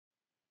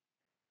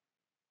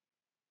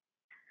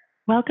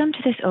Welcome to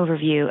this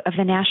overview of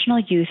the National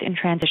Youth in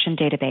Transition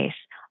Database,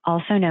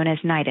 also known as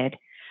NYTD,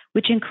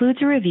 which includes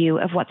a review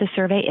of what the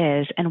survey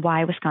is and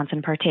why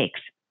Wisconsin partakes,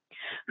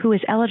 who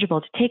is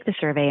eligible to take the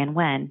survey and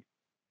when,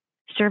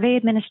 survey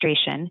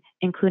administration,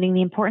 including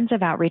the importance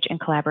of outreach and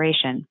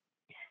collaboration,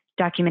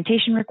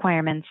 documentation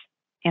requirements,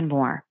 and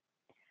more.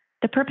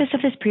 The purpose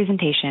of this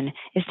presentation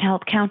is to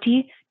help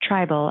county,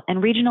 tribal,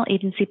 and regional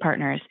agency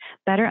partners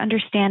better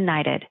understand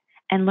NYTD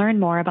and learn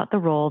more about the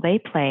role they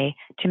play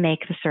to make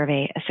the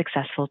survey a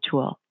successful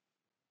tool.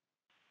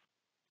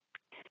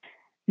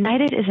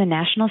 NYTD is a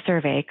national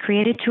survey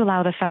created to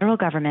allow the federal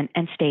government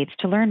and states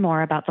to learn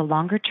more about the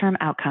longer-term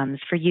outcomes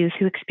for youth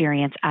who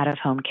experience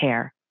out-of-home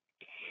care.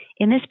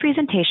 In this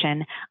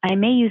presentation, I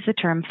may use the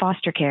term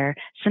foster care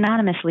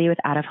synonymously with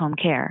out-of-home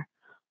care.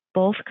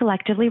 Both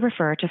collectively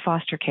refer to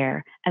foster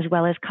care as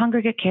well as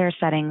congregate care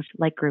settings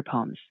like group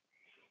homes.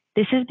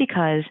 This is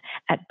because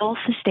at both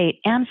the state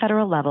and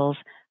federal levels,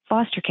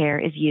 foster care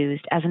is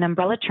used as an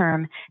umbrella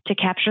term to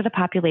capture the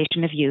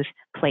population of youth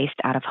placed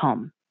out of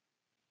home.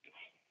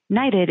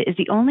 NYTD is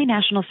the only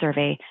national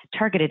survey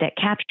targeted at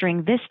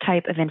capturing this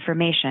type of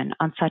information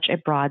on such a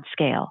broad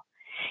scale.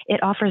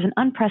 It offers an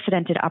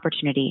unprecedented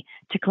opportunity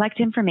to collect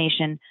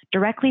information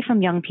directly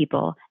from young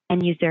people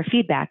and use their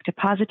feedback to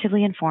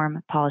positively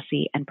inform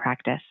policy and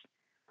practice.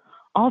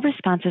 All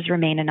responses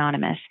remain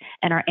anonymous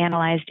and are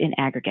analyzed in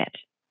aggregate.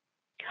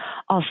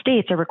 All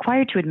states are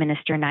required to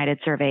administer NYTD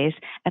surveys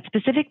at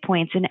specific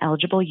points in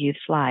eligible youth's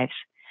lives.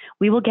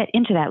 We will get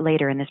into that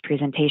later in this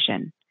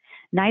presentation.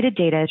 NYTD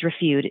data is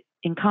reviewed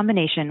in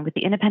combination with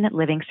the independent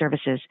living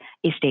services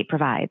a state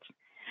provides.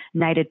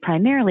 NYTD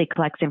primarily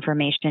collects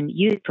information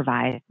youth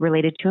provide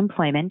related to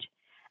employment,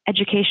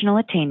 educational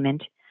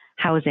attainment,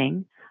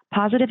 housing,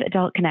 positive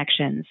adult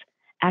connections,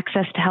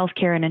 access to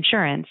healthcare and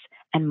insurance,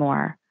 and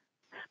more.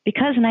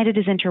 Because NYTD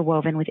is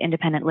interwoven with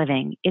independent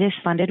living, it is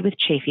funded with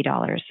Chafee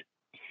dollars.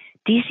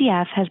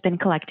 DCF has been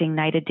collecting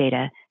NYTD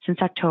data since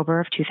October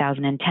of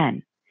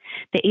 2010.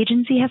 The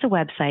agency has a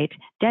website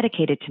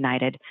dedicated to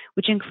NYTD,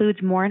 which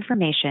includes more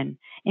information,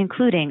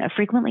 including a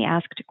frequently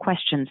asked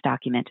questions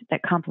document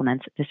that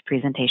complements this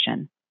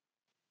presentation.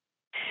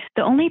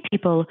 The only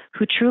people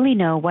who truly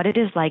know what it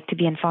is like to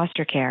be in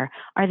foster care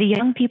are the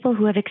young people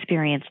who have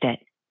experienced it.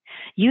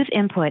 Youth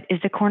input is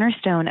the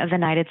cornerstone of the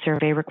NYTD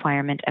survey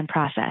requirement and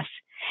process,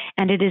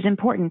 and it is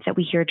important that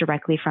we hear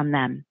directly from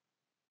them.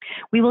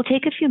 We will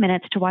take a few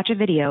minutes to watch a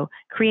video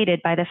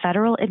created by the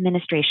Federal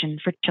Administration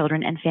for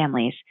Children and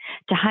Families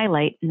to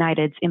highlight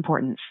NYTD's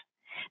importance.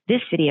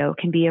 This video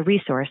can be a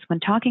resource when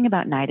talking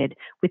about NYTD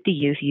with the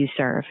youth you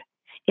serve.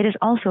 It is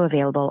also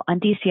available on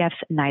DCF's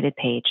NYTD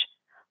page.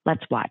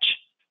 Let's watch.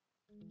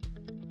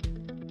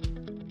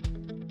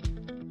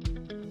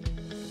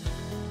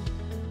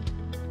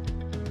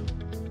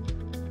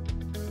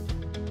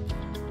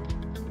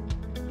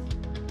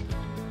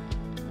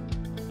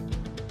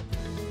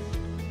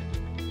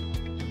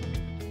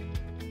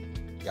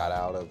 Got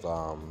out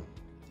of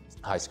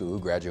high school,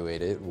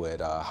 graduated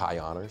with high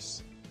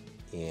honors,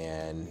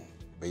 and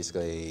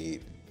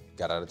basically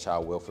got out of the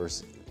child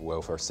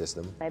welfare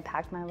system. I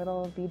packed my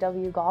little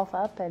VW Golf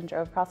up and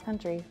drove cross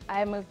country.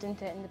 I moved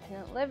into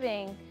independent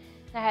living.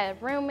 I had a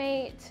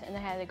roommate, and I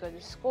had to go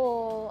to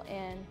school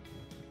and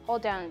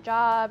hold down a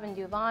job and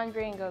do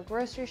laundry and go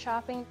grocery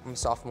shopping. I'm a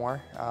sophomore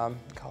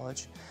in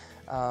college.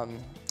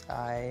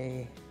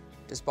 I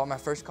just bought my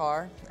first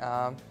car.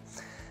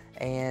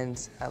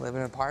 And I live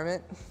in an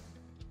apartment,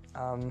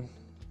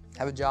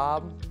 have a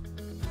job.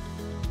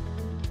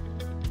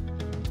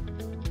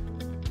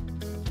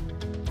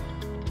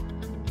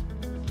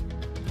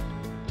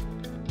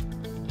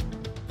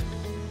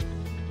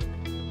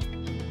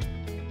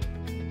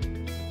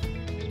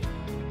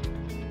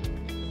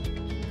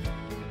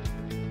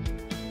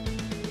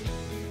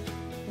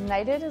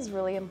 NYTD is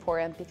really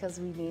important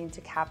because we need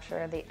to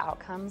capture the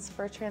outcomes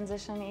for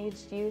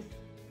transition-aged youth.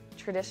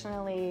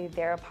 Traditionally,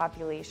 they're a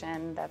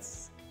population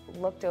that's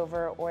looked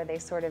over or they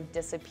sort of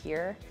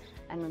disappear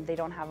and they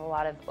don't have a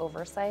lot of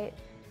oversight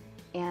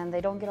and they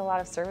don't get a lot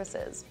of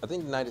services. I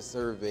think the NYTD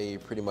survey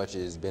pretty much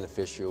is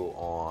beneficial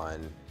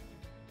on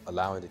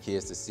allowing the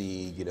kids to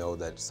see,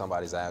 that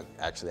somebody's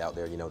actually out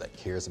there, that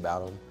cares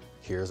about them,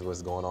 cares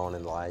what's going on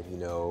in life,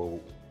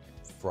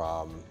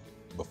 from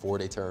before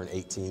they turn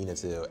 18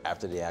 until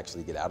after they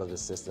actually get out of the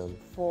system.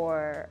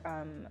 For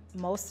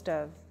most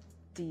of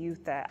the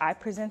youth that I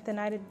present the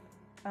NYTD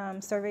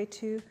survey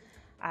to,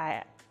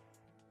 I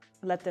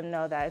let them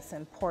know that it's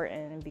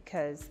important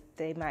because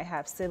they might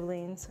have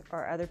siblings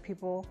or other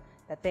people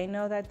that they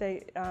know that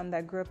they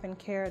that grew up in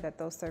care, that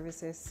those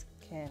services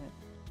can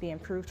be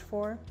improved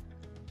for,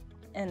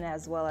 and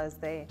as well as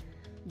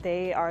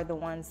they are the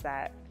ones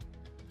that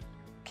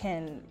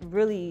can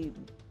really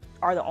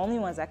are the only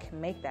ones that can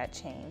make that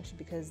change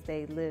because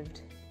they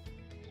lived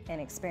and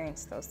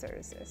experienced those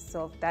services.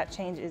 So if that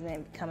change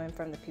isn't coming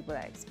from the people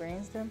that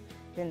experienced them,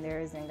 then there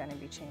isn't going to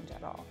be change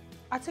at all.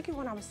 I took it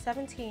when I was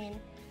 17.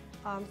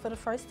 for the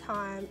first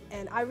time,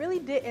 and I really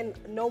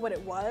didn't know what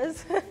it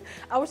was.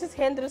 I was just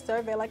handed a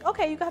survey like,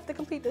 okay, you have to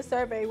complete this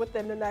survey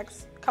within the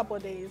next couple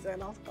of days,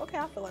 and I was like, okay,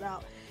 I'll fill it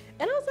out.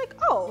 And I was like,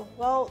 oh,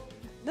 well,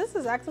 this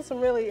is asking some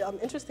really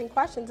interesting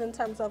questions in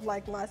terms of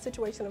like my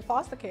situation in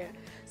foster care.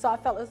 So I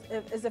felt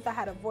as if I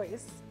had a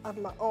voice of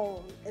my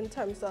own in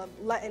terms of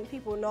letting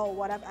people know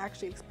what I've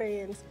actually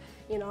experienced,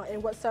 you know,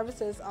 and what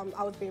services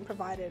I was being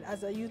provided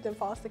as a youth in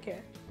foster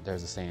care.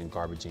 There's a saying,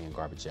 garbage in,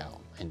 garbage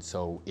out. And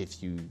so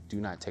if you do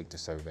not take the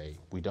survey,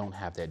 we don't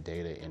have that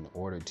data in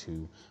order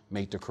to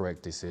make the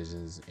correct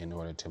decisions, in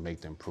order to make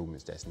the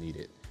improvements that's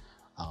needed.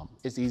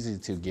 It's easy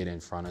to get in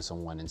front of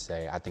someone and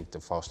say, I think the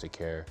foster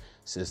care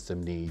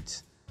system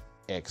needs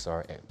X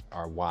or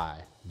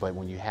Y. But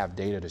when you have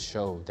data to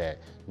show that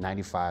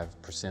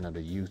 95% of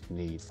the youth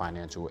need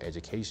financial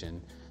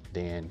education,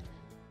 then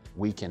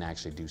we can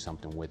actually do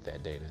something with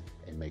that data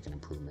and make an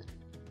improvement.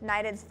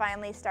 NYTD's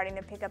finally starting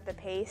to pick up the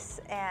pace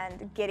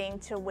and getting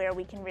to where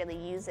we can really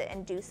use it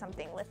and do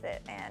something with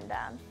it.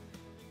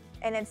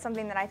 And it's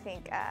something that I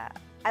think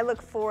I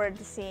look forward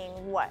to seeing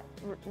what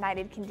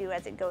NYTD can do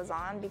as it goes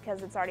on,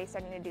 because it's already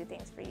starting to do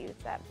things for youth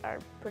that are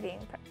pretty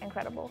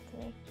incredible to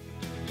me.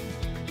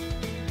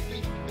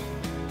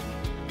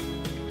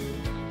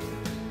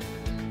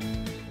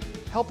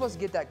 Help us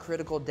get that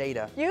critical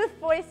data. Youth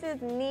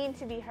voices need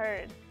to be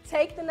heard.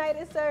 Take the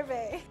NYTD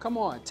survey. Come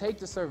on, take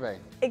the survey.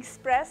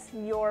 Express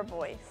your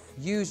voice.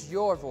 Use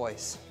your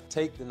voice.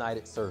 Take the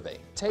NYTD survey.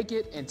 Take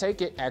it and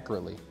take it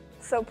accurately.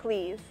 So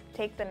please,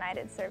 take the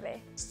NYTD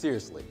survey.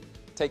 Seriously,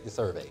 take the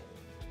survey.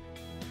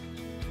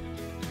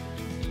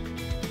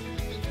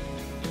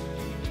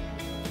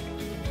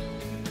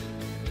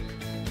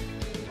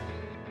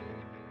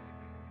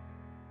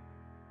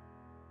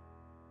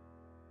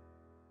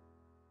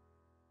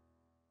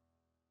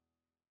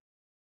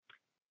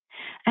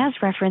 As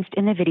referenced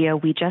in the video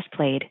we just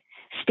played,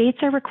 states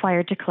are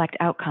required to collect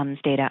outcomes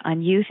data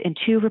on youth in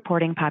two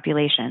reporting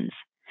populations,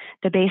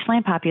 the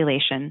baseline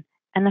population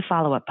and the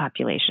follow-up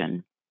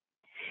population.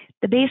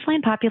 The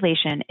baseline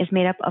population is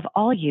made up of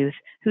all youth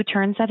who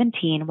turn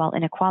 17 while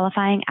in a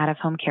qualifying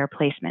out-of-home care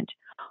placement,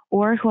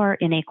 or who are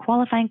in a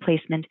qualifying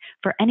placement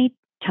for any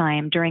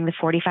time during the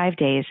 45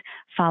 days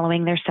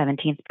following their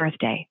 17th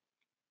birthday.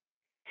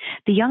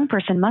 The young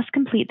person must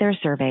complete their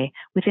survey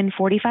within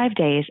 45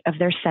 days of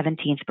their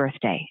 17th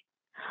birthday.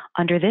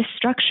 Under this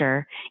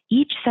structure,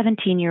 each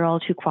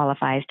 17-year-old who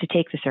qualifies to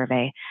take the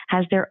survey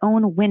has their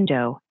own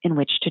window in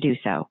which to do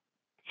so.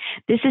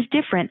 This is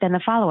different than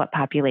the follow-up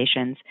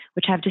populations,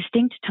 which have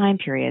distinct time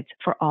periods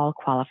for all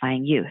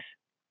qualifying youth.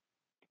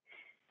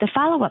 The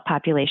follow-up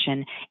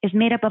population is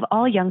made up of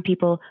all young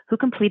people who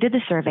completed the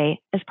survey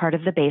as part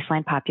of the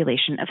baseline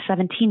population of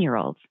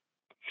 17-year-olds.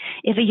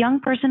 If a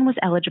young person was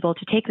eligible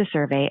to take the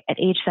survey at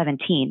age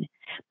 17,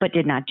 but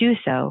did not do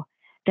so,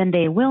 then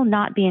they will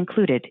not be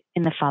included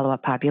in the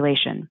follow-up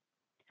population.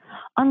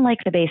 Unlike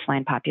the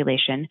baseline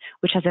population,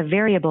 which has a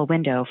variable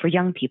window for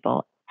young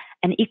people,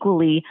 and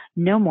equally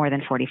no more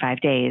than 45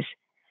 days,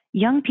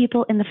 young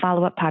people in the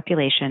follow-up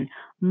population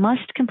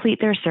must complete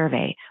their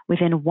survey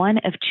within one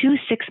of 2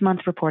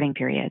 6-month reporting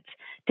periods,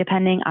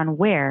 depending on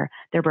where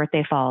their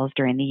birthday falls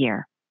during the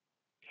year.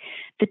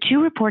 The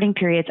 2 reporting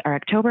periods are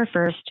October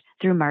 1st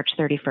through March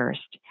 31st,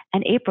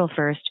 and April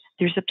 1st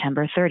through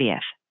September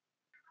 30th.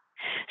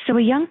 So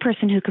a young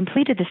person who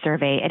completed the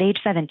survey at age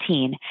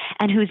 17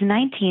 and whose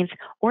 19th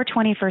or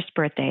 21st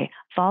birthday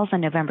falls on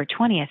November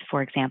 20th,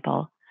 for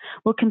example,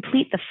 will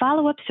complete the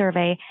follow-up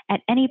survey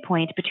at any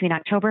point between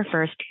October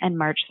 1st and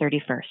March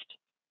 31st.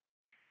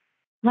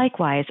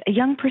 Likewise, a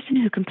young person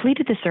who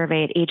completed the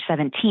survey at age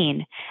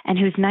 17 and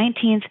whose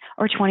 19th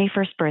or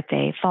 21st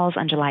birthday falls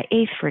on July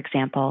 8th, for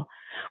example,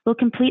 will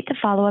complete the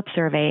follow-up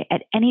survey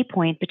at any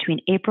point between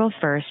April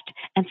 1st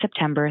and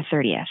September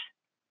 30th.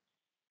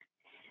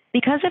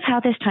 Because of how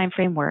this time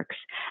frame works,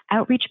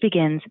 outreach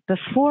begins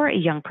before a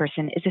young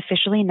person is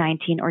officially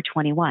 19 or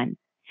 21,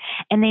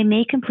 and they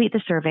may complete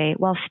the survey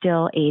while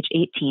still age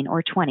 18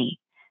 or 20.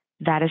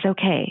 That is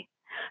okay,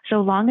 so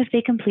long as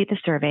they complete the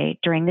survey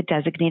during the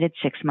designated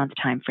 6-month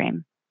time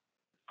frame.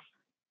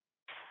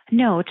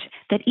 Note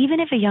that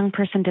even if a young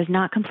person does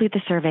not complete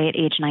the survey at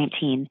age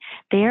 19,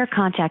 they are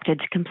contacted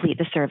to complete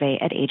the survey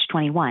at age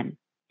 21.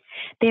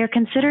 They are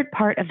considered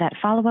part of that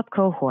follow-up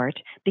cohort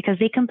because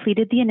they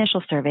completed the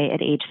initial survey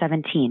at age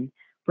 17,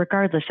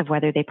 regardless of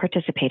whether they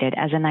participated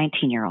as a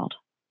 19-year-old.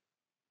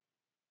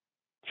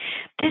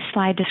 This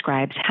slide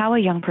describes how a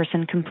young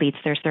person completes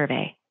their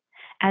survey.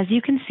 As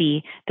you can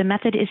see, the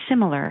method is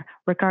similar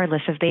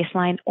regardless of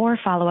baseline or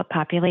follow-up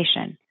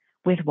population,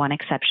 with one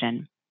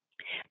exception.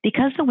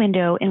 Because the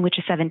window in which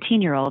a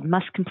 17-year-old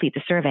must complete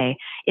the survey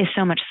is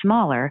so much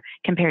smaller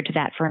compared to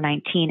that for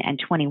 19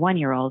 and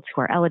 21-year-olds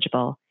who are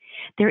eligible,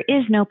 there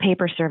is no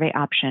paper survey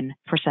option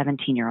for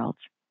 17-year-olds.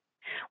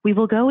 We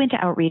will go into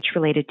outreach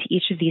related to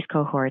each of these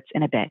cohorts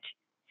in a bit.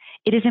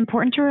 It is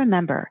important to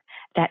remember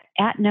that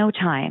at no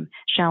time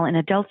shall an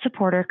adult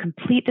supporter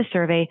complete the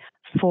survey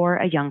for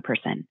a young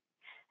person.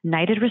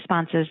 NYTD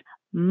responses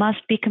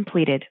must be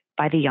completed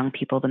by the young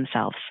people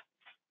themselves.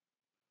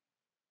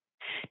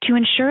 To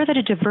ensure that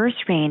a diverse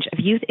range of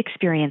youth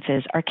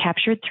experiences are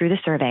captured through the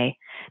survey,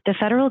 the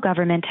federal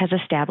government has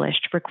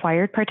established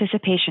required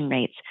participation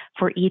rates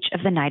for each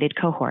of the NYTD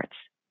cohorts.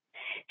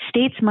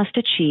 States must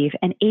achieve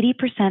an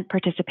 80%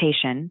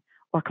 participation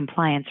or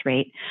compliance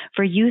rate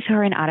for youth who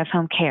are in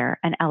out-of-home care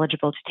and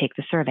eligible to take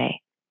the survey.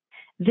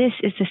 This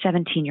is the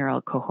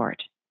 17-year-old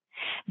cohort.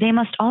 They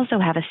must also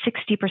have a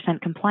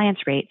 60% compliance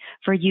rate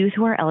for youth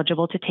who are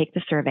eligible to take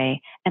the survey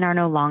and are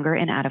no longer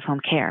in out-of-home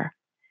care.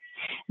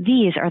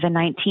 These are the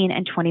 19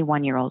 and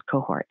 21-year-old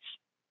cohorts.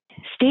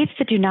 States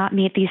that do not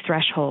meet these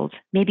thresholds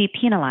may be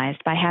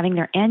penalized by having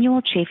their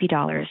annual Chafee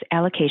dollars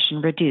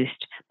allocation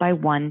reduced by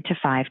 1 to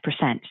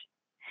 5%.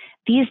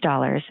 These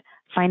dollars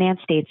finance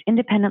states'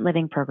 independent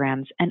living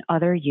programs and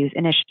other youth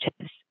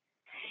initiatives.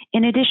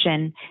 In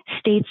addition,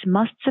 states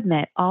must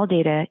submit all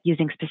data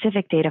using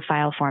specific data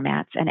file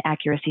formats and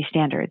accuracy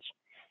standards.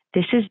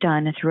 This is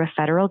done through a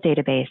federal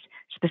database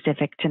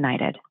specific to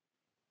NYTD.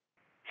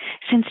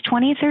 Since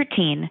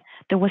 2013,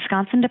 the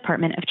Wisconsin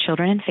Department of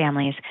Children and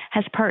Families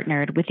has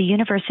partnered with the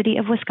University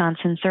of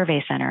Wisconsin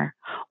Survey Center,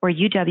 or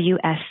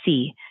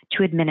UW-SC,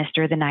 to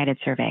administer the NYTD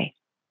survey.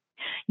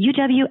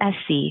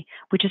 UW-SC,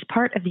 which is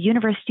part of the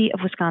University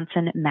of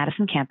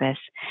Wisconsin-Madison campus,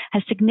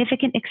 has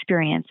significant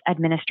experience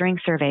administering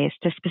surveys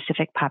to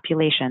specific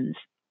populations.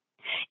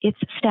 Its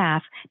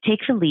staff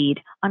takes the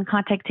lead on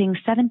contacting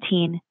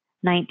 17,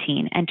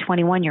 19, and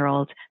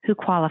 21-year-olds who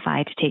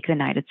qualify to take the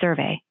NYTD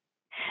survey.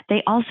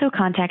 They also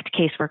contact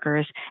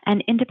caseworkers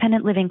and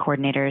independent living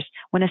coordinators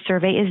when a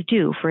survey is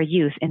due for a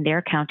youth in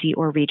their county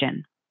or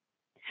region.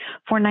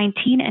 For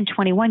 19 and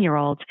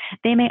 21-year-olds,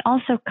 they may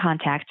also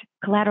contact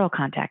collateral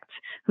contacts,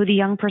 who the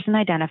young person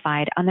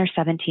identified on their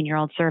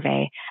 17-year-old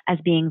survey as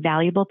being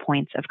valuable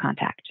points of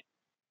contact.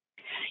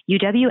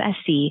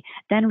 UW-SC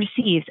then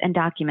receives and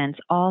documents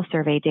all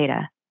survey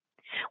data.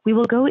 We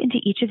will go into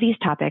each of these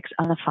topics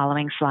on the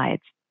following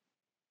slides.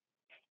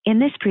 In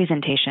this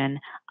presentation,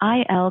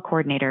 IL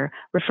coordinator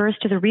refers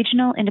to the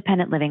regional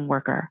independent living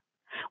worker.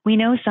 We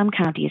know some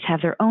counties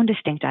have their own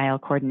distinct IL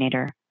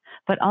coordinator,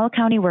 but all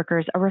county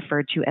workers are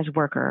referred to as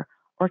worker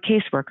or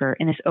caseworker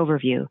in this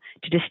overview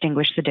to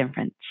distinguish the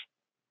difference.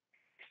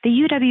 The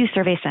UW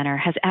Survey Center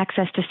has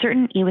access to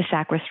certain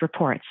EWISAQUIS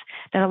reports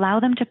that allow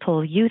them to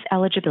pull youth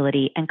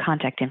eligibility and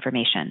contact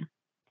information.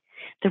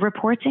 The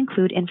reports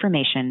include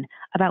information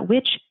about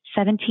which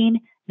 17,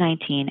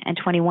 19, and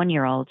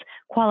 21-year-olds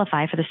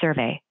qualify for the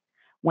survey,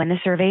 when the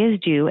survey is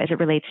due as it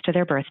relates to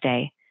their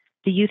birthday,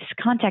 the youth's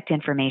contact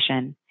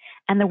information,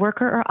 and the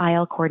worker or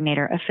IL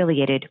coordinator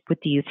affiliated with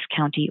the youth's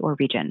county or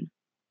region.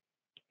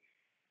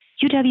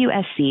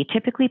 UW-SC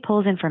typically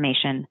pulls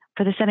information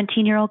for the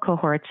 17-year-old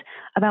cohorts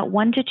about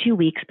 1 to 2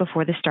 weeks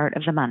before the start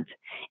of the month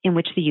in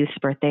which the youth's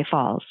birthday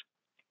falls.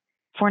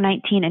 For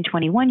 19 and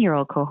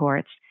 21-year-old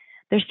cohorts,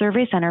 their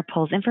survey center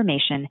pulls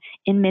information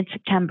in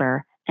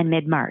mid-September and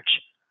mid-March,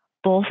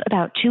 both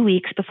about 2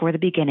 weeks before the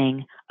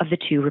beginning of the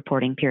 2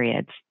 reporting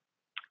periods.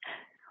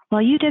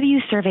 While UW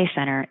Survey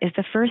Center is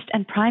the first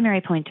and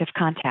primary point of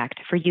contact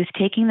for youth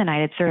taking the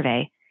NYTD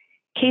survey,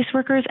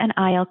 caseworkers and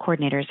IL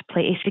coordinators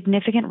play a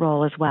significant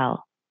role as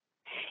well.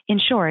 In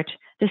short,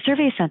 the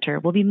Survey Center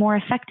will be more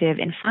effective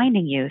in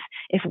finding youth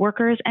if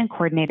workers and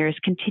coordinators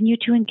continue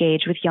to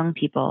engage with young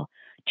people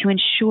to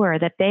ensure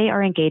that they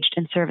are engaged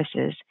in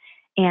services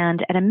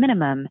and, at a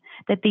minimum,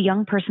 that the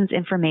young person's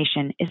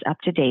information is up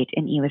to date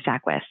in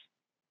EWISAQUIS.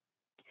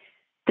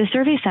 The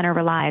Survey Center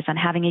relies on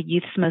having a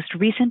youth's most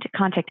recent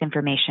contact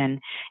information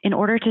in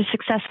order to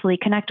successfully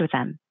connect with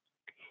them.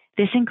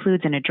 This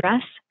includes an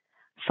address,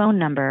 phone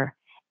number,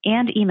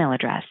 and email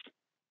address.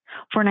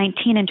 For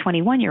 19 and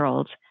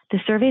 21-year-olds, the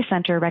Survey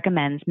Center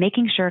recommends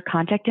making sure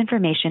contact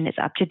information is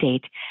up to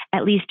date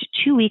at least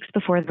 2 weeks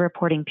before the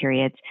reporting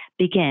periods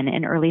begin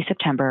in early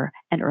September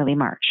and early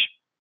March.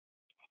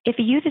 If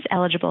a youth is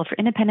eligible for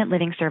independent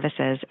living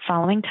services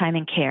following time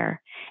in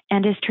care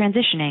and is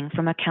transitioning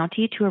from a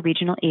county to a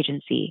regional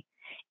agency,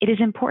 it is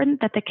important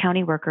that the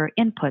county worker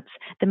inputs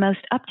the most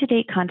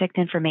up-to-date contact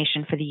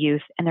information for the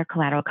youth and their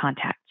collateral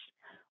contacts,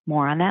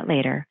 more on that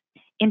later,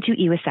 into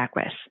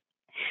EWISAQUIS.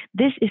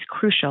 This is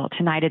crucial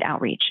to NYTD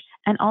outreach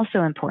and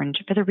also important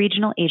for the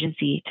regional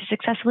agency to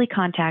successfully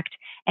contact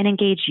and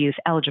engage youth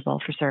eligible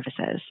for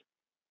services.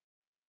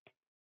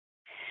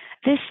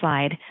 This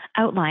slide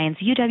outlines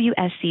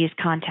UW-SC's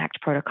contact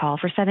protocol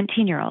for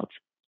 17-year-olds.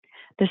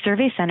 The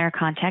Survey Center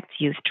contacts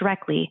youth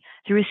directly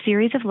through a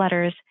series of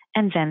letters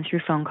and then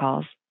through phone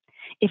calls.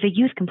 If a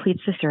youth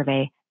completes the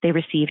survey, they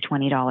receive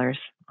 $20.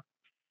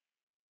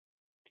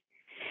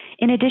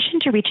 In addition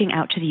to reaching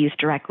out to the youth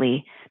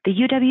directly, the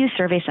UW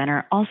Survey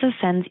Center also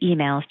sends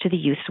emails to the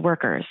youth's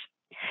workers.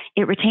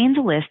 It retains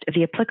a list of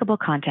the applicable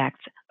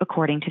contacts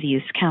according to the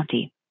youth's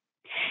county.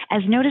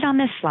 As noted on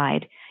this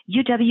slide,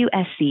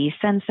 UW-SC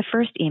sends the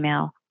first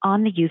email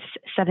on the youth's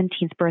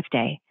 17th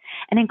birthday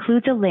and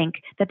includes a link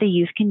that the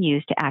youth can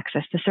use to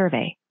access the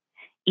survey.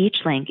 Each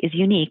link is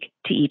unique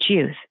to each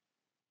youth.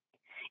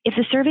 If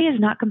the survey is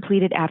not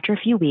completed after a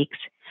few weeks,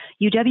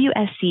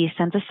 UW-SC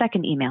sends a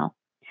second email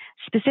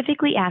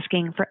specifically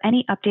asking for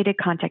any updated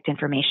contact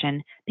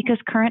information because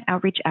current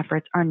outreach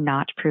efforts are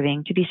not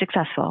proving to be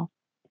successful.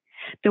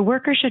 The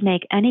worker should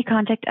make any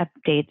contact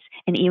updates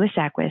in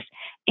EWIS-ACWIS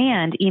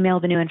and email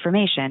the new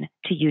information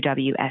to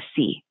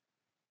UW-SC.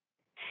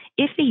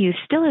 If the youth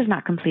still has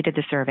not completed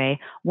the survey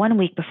 1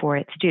 week before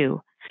it's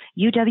due,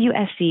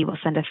 UW-SC will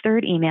send a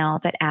third email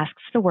that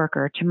asks the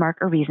worker to mark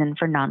a reason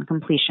for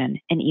non-completion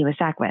in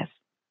EWIS-ACWIS.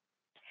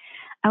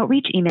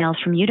 Outreach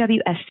emails from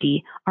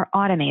UW-SC are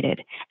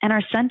automated and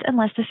are sent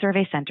unless the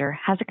survey center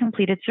has a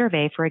completed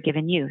survey for a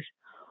given youth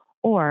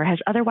or has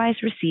otherwise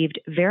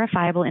received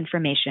verifiable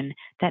information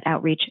that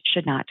outreach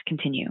should not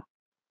continue.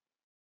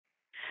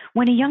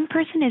 When a young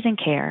person is in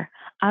care,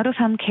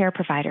 out-of-home care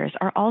providers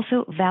are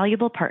also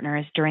valuable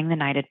partners during the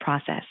NYTD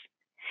process.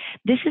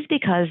 This is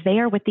because they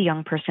are with the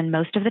young person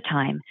most of the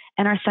time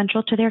and are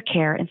central to their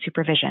care and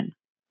supervision.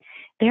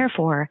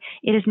 Therefore,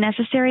 it is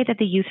necessary that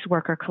the youth's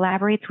worker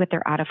collaborates with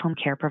their out-of-home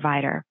care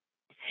provider.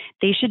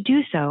 They should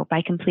do so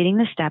by completing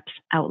the steps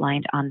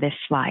outlined on this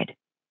slide.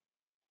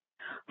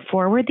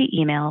 Forward the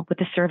email with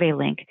the survey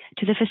link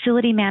to the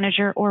facility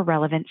manager or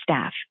relevant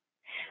staff.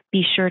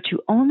 Be sure to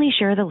only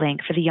share the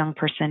link for the young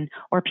person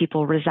or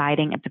people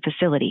residing at the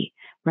facility.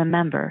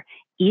 Remember,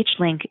 each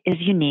link is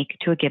unique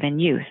to a given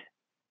youth.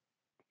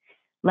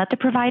 Let the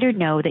provider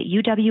know that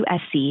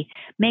UW-SC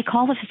may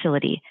call the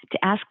facility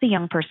to ask the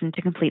young person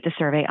to complete the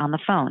survey on the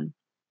phone,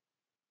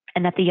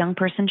 and that the young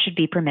person should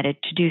be permitted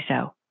to do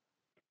so.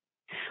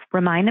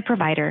 Remind the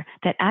provider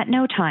that at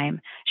no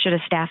time should a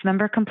staff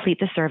member complete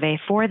the survey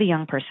for the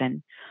young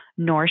person,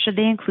 nor should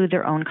they include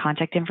their own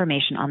contact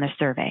information on the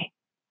survey.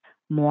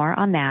 More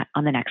on that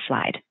on the next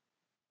slide.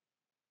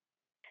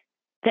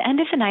 The end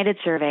of the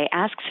NYTD survey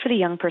asks for the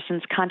young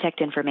person's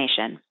contact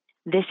information.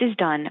 This is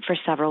done for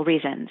several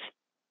reasons.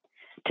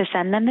 To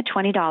send them the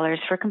 $20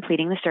 for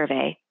completing the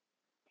survey,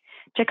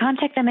 to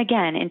contact them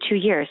again in 2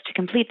 years to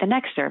complete the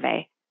next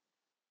survey,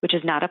 which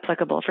is not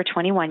applicable for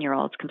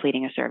 21-year-olds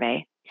completing a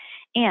survey,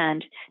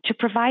 and to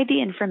provide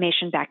the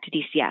information back to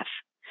DCF,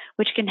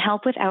 which can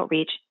help with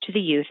outreach to the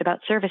youth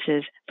about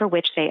services for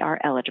which they are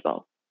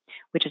eligible,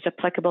 which is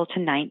applicable to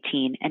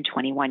 19 and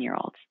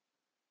 21-year-olds.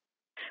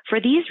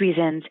 For these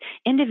reasons,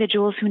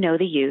 individuals who know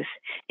the youth,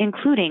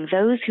 including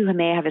those who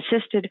may have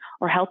assisted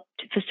or helped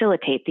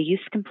facilitate the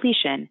youth's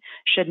completion,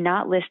 should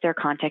not list their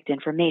contact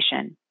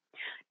information.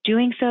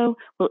 Doing so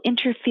will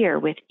interfere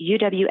with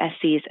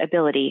UW-SC's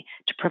ability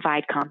to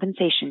provide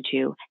compensation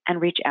to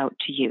and reach out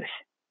to youth.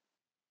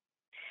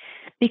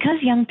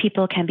 Because young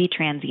people can be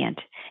transient,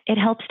 it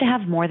helps to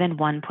have more than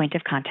one point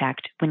of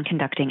contact when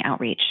conducting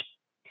outreach.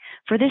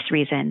 For this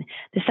reason,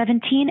 the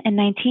 17 and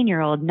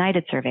 19-year-old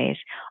NYTD surveys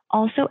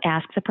also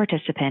ask the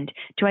participant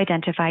to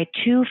identify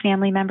 2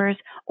 family members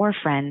or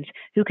friends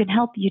who can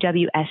help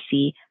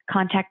UW-SC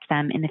contact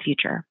them in the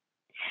future.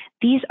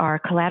 These are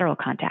collateral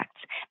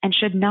contacts and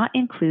should not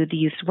include the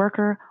youth's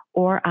worker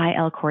or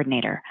IL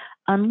coordinator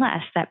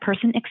unless that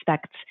person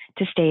expects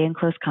to stay in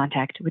close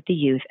contact with the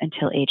youth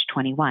until age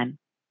 21.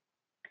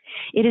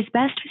 It is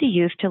best for the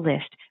youth to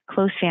list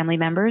close family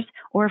members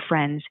or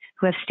friends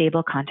who have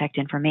stable contact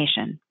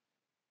information.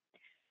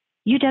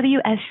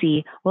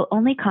 UW-SC will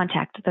only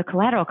contact the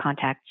collateral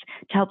contacts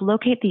to help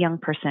locate the young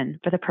person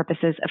for the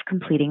purposes of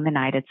completing the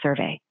NYTD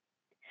survey.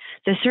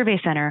 The survey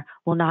center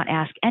will not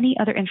ask any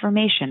other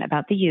information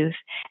about the youth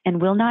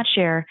and will not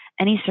share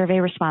any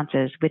survey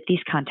responses with these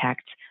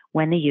contacts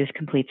when the youth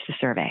completes the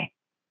survey.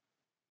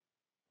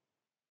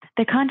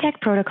 The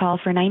contact protocol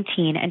for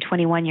 19 and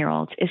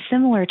 21-year-olds is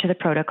similar to the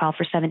protocol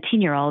for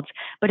 17-year-olds,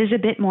 but is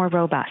a bit more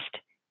robust.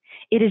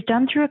 It is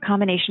done through a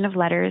combination of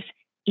letters,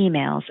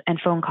 emails, and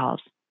phone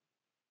calls.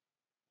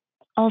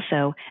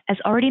 Also, as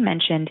already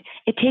mentioned,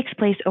 it takes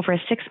place over a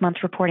 6-month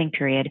reporting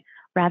period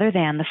rather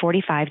than the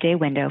 45-day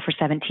window for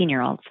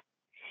 17-year-olds.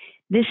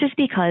 This is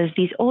because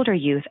these older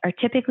youth are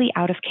typically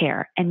out of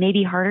care and may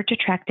be harder to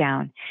track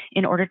down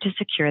in order to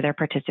secure their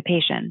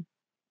participation.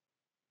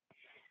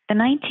 The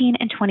 19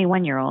 and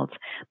 21-year-olds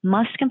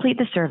must complete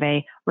the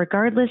survey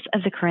regardless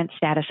of the current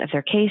status of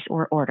their case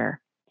or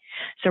order.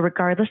 So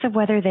regardless of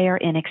whether they are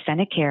in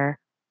extended care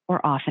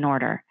or off in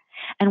order,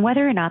 and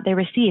whether or not they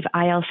receive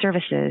IL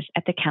services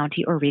at the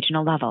county or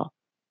regional level.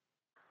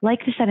 Like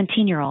the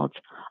 17-year-olds,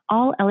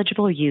 all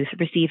eligible youth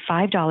receive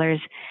 $5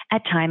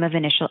 at time of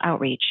initial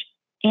outreach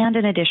and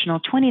an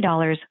additional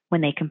 $20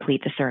 when they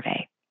complete the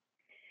survey.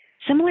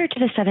 Similar to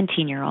the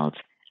 17-year-olds,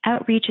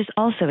 outreach is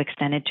also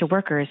extended to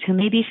workers who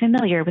may be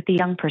familiar with the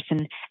young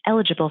person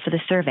eligible for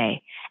the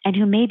survey and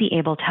who may be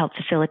able to help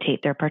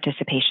facilitate their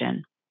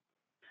participation.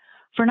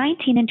 For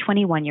 19 and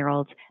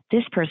 21-year-olds,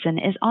 this person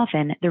is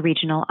often the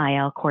regional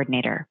IL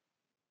coordinator.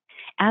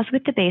 As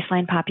with the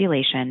baseline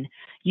population,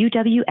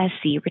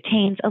 UW-SC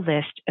retains a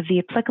list of the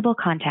applicable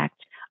contacts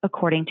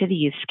according to the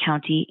youth's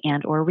county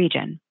and/or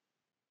region.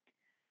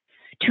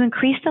 To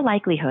increase the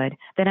likelihood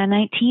that a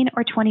 19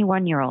 or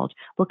 21-year-old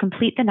will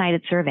complete the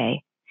NYTD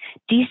survey,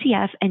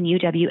 DCF and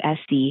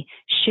UW-SC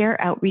share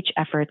outreach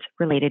efforts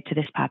related to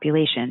this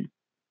population.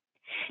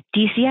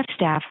 DCF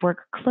staff work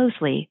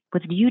closely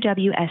with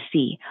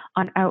UW-SC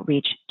on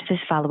outreach to this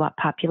follow-up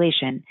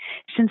population,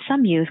 since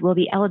some youth will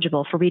be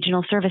eligible for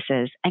regional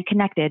services and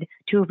connected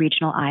to a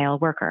regional IL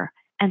worker,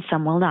 and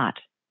some will not.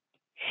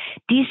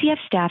 DCF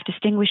staff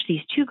distinguish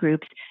these two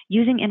groups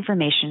using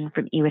information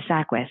from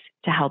EWIS-ACWIS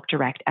to help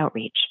direct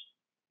outreach.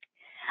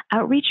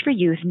 Outreach for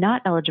youth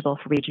not eligible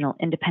for regional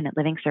independent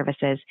living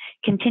services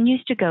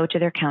continues to go to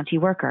their county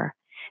worker,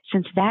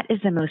 since that is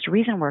the most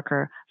recent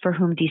worker for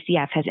whom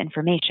DCF has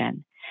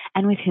information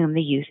and with whom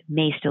the youth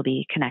may still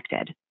be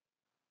connected.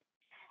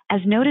 As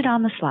noted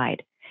on the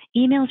slide,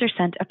 emails are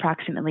sent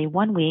approximately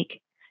 1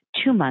 week,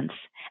 2 months,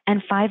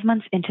 and 5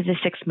 months into the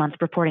 6-month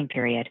reporting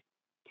period.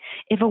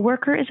 If a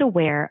worker is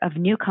aware of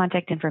new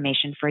contact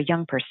information for a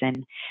young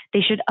person,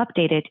 they should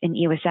update it in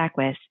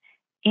EWIS-ACWIS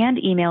and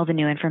email the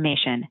new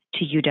information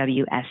to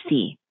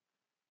UW-SC.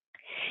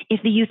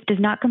 If the youth does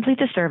not complete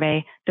the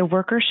survey, the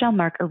worker shall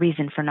mark a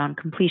reason for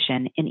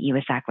non-completion in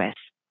EWIS-ACWIS.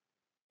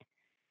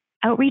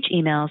 Outreach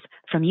emails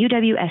from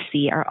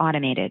UW-SC are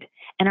automated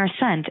and are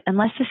sent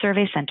unless the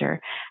survey center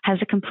has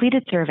a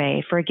completed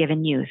survey for a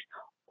given youth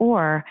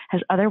or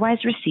has otherwise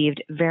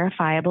received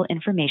verifiable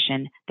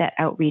information that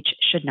outreach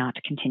should not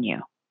continue.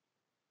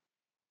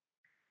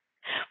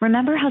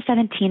 Remember how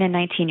 17 and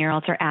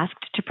 19-year-olds are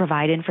asked to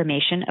provide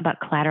information about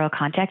collateral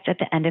contacts at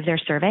the end of their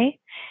survey?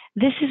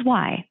 This is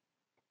why.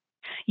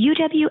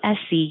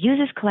 UW-SC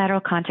uses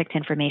collateral contact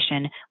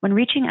information when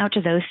reaching out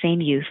to those same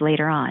youth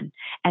later on,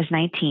 as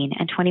 19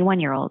 and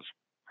 21-year-olds.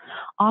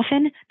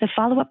 Often, the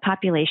follow-up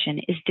population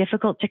is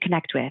difficult to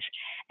connect with,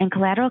 and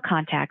collateral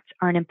contacts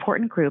are an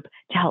important group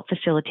to help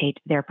facilitate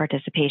their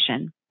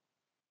participation.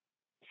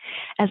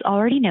 As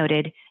already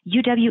noted,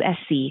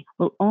 UW-SC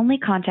will only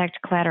contact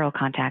collateral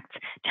contacts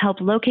to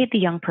help locate the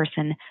young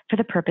person for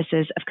the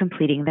purposes of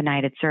completing the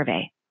NYTD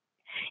survey.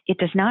 It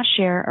does not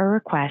share or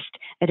request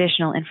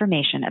additional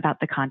information about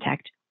the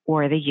contact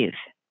or the youth.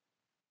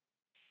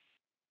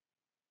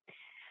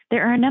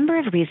 There are a number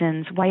of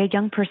reasons why a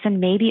young person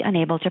may be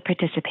unable to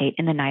participate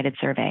in the NYTD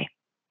survey.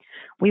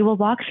 We will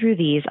walk through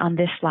these on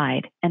this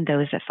slide and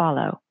those that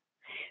follow.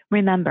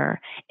 Remember,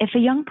 if a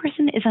young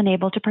person is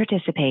unable to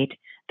participate,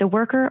 the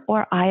worker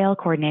or IL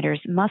coordinators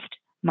must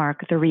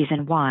mark the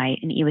reason why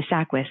in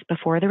EWIS-ACWIS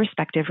before the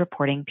respective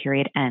reporting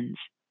period ends.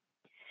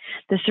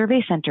 The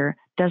survey center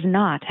does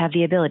not have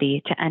the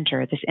ability to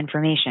enter this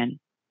information.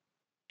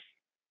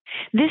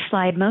 This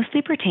slide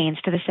mostly pertains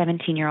to the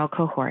 17-year-old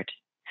cohort.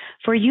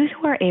 For youth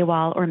who are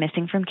AWOL or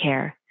missing from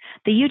care,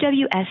 the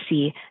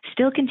UW-SC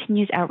still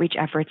continues outreach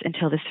efforts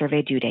until the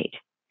survey due date.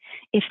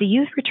 If the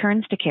youth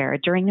returns to care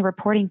during the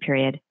reporting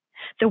period,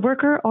 the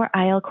worker or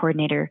IL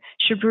coordinator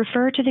should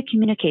refer to the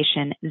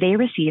communication they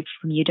received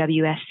from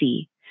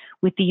UW-SC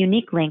with the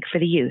unique link for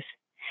the youth,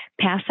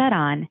 pass that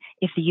on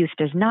if the youth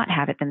does not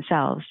have it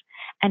themselves,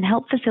 and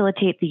help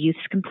facilitate the youth's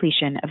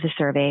completion of the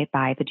survey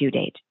by the due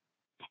date.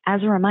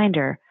 As a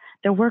reminder,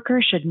 the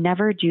worker should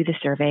never do the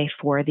survey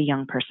for the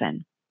young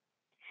person.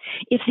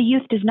 If the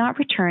youth does not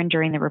return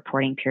during the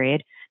reporting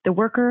period, the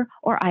worker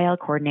or IL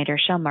coordinator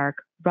shall mark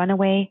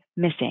runaway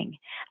missing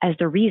as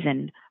the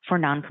reason for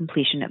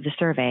non-completion of the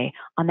survey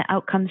on the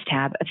Outcomes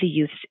tab of the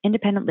youth's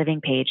independent living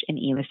page in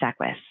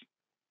EWIS-ACWIS.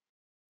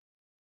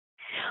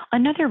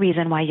 Another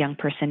reason why a young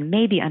person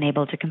may be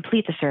unable to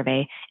complete the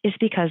survey is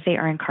because they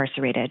are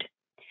incarcerated.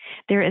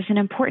 There is an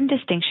important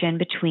distinction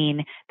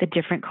between the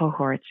different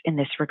cohorts in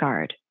this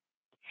regard.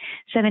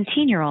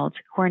 17-year-olds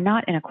who are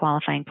not in a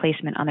qualifying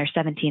placement on their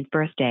 17th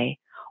birthday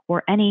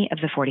or any of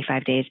the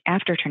 45 days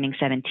after turning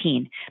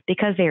 17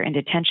 because they are in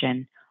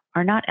detention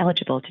are not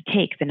eligible to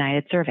take the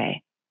NYTD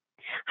survey.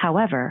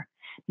 However,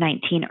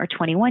 19 or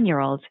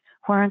 21-year-olds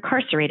who are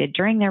incarcerated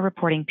during their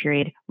reporting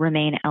period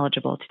remain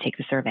eligible to take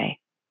the survey.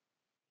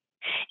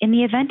 In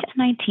the event a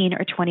 19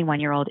 or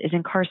 21-year-old is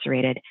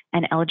incarcerated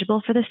and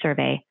eligible for the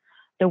survey,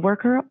 the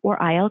worker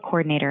or IL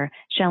coordinator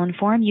shall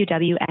inform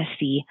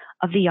UW-SC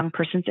of the young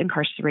person's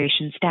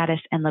incarceration status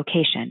and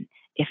location,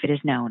 if it is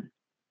known.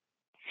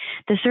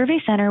 The survey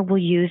center will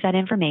use that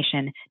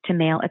information to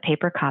mail a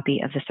paper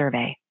copy of the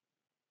survey.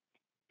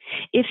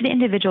 If the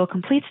individual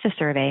completes the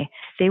survey,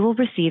 they will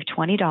receive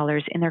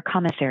 $20 in their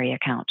commissary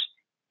account.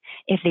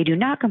 If they do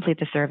not complete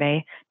the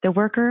survey, the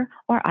worker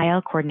or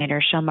IL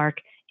coordinator shall mark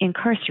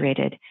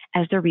incarcerated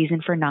as the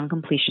reason for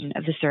non-completion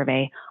of the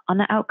survey on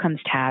the Outcomes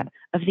tab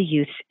of the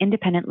youth's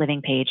independent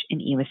living page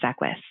in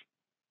EWIS-ACWIS.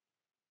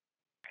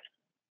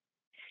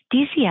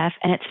 DCF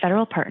and its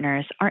federal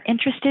partners are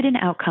interested in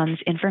outcomes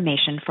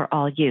information for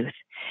all youth,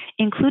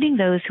 including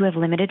those who have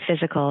limited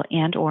physical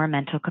and/or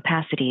mental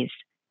capacities.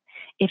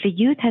 If a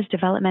youth has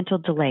developmental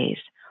delays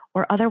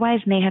or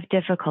otherwise may have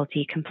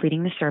difficulty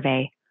completing the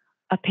survey,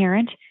 a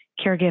parent,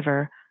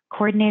 caregiver,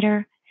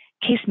 coordinator,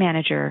 case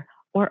manager,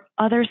 or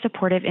other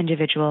supportive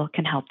individual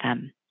can help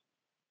them.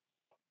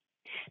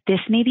 This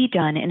may be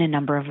done in a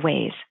number of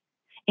ways,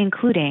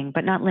 including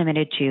but not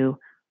limited to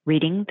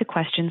reading the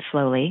questions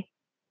slowly,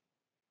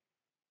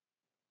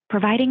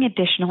 providing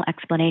additional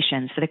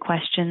explanations for the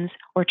questions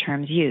or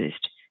terms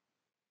used,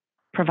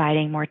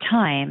 providing more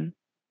time,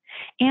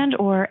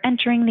 and/or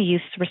entering the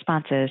youth's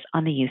responses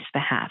on the youth's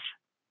behalf.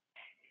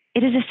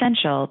 It is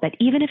essential that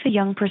even if a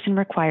young person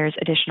requires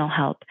additional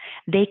help,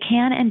 they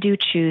can and do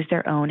choose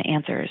their own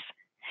answers.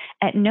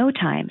 At no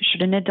time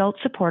should an adult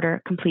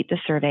supporter complete the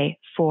survey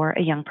for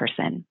a young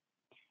person.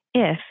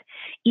 If,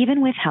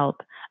 even with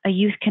help, a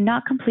youth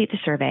cannot complete the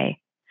survey,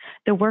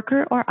 the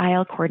worker or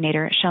IL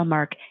coordinator shall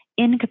mark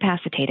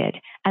incapacitated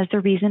as the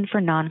reason for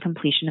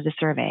non-completion of the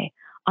survey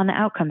on the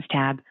Outcomes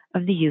tab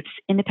of the Youth's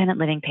Independent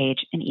Living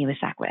page in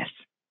EWIS-ACWIS.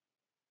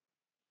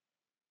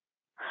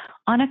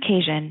 On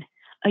occasion,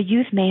 a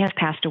youth may have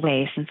passed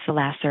away since the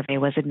last survey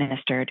was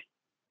administered.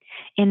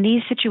 In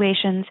these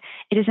situations,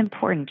 it is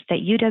important that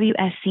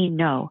UWSC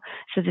know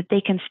so that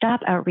they can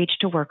stop outreach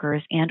to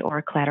workers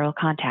and/or collateral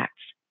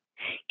contacts.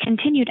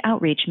 Continued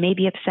outreach may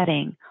be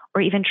upsetting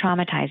or even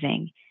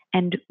traumatizing,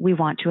 and we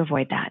want to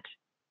avoid that.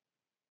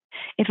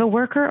 If a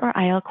worker or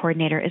IL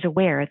coordinator is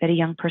aware that a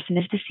young person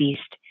is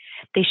deceased,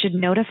 they should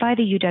notify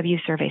the UW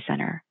Survey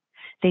Center.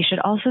 They should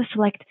also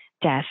select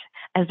death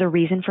as the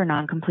reason for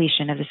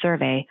non-completion of the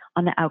survey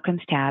on the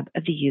Outcomes tab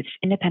of the Youth's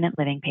Independent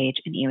Living page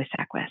in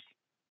EWIS-ACWIS.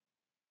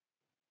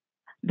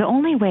 The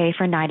only way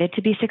for NYTD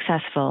to be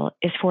successful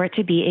is for it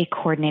to be a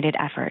coordinated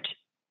effort.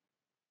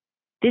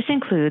 This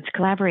includes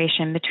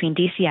collaboration between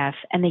DCF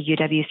and the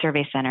UW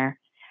Survey Center,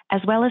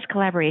 as well as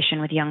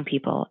collaboration with young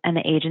people and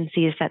the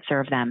agencies that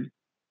serve them.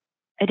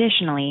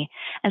 Additionally,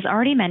 as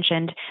already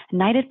mentioned,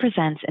 NYTD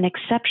presents an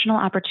exceptional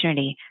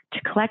opportunity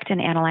to collect and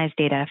analyze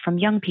data from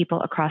young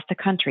people across the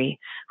country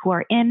who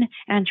are in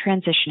and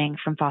transitioning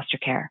from foster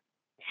care.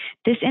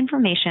 This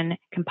information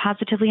can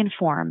positively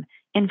inform,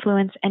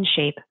 influence, and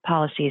shape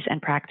policies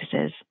and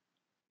practices.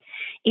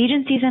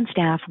 Agencies and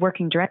staff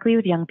working directly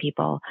with young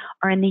people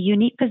are in the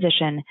unique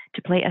position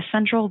to play a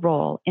central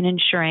role in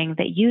ensuring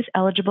that youth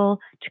eligible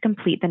to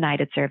complete the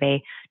NYTD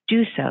survey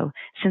do so,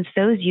 since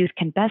those youth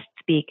can best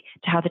speak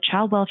to how the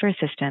child welfare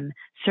system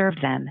served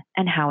them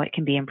and how it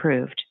can be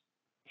improved.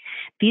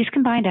 These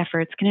combined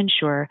efforts can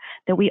ensure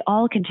that we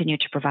all continue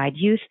to provide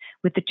youth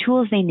with the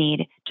tools they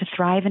need to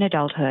thrive in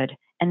adulthood,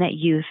 and that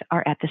youth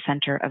are at the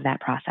center of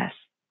that process.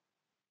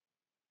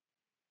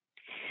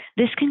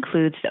 This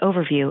concludes the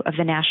overview of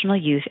the National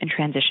Youth in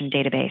Transition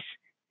Database.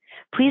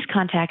 Please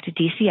contact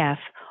DCF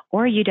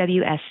or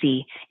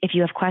UWSC if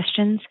you have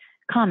questions,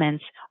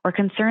 comments, or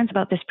concerns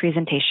about this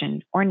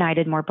presentation or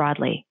NYTD more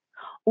broadly,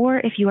 or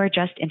if you are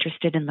just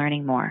interested in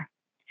learning more.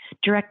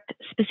 Direct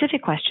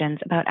specific questions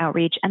about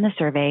outreach and the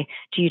survey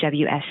to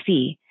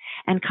UWSC,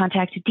 and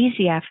contact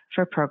DCF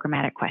for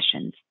programmatic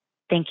questions.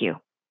 Thank you.